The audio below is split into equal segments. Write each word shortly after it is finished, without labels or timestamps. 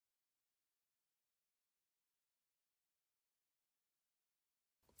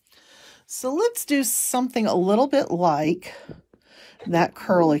So let's do something a little bit like that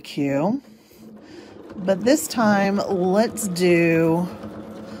curlicue, but this time let's do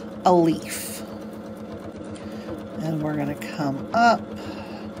a leaf. And we're going to come up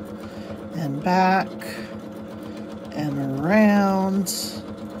and back and around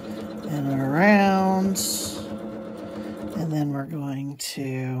and around, and then we're going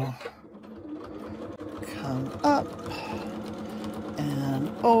to come up and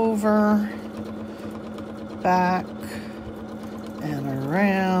over, back and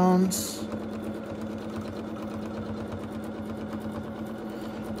around. So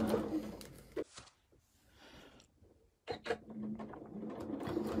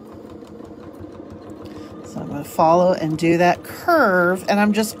I'm going to follow and do that curve, and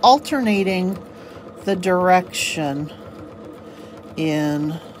I'm just alternating the direction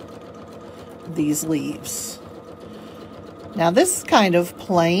in these leaves. Now this is kind of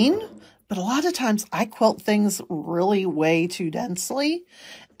plain, but a lot of times I quilt things really way too densely,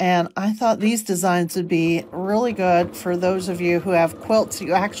 and I thought these designs would be really good for those of you who have quilts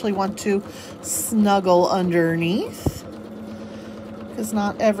you actually want to snuggle underneath, because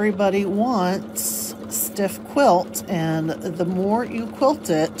not everybody wants stiff quilt, and the more you quilt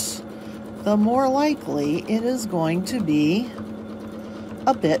it, the more likely it is going to be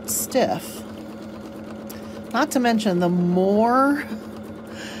a bit stiff. Not to mention, the more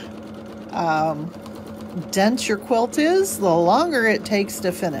dense your quilt is, the longer it takes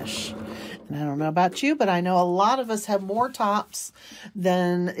to finish. And I don't know about you, but I know a lot of us have more tops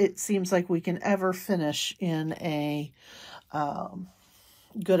than it seems like we can ever finish in a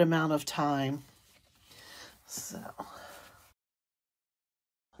good amount of time. So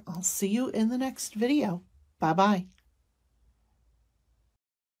I'll see you in the next video. Bye-bye.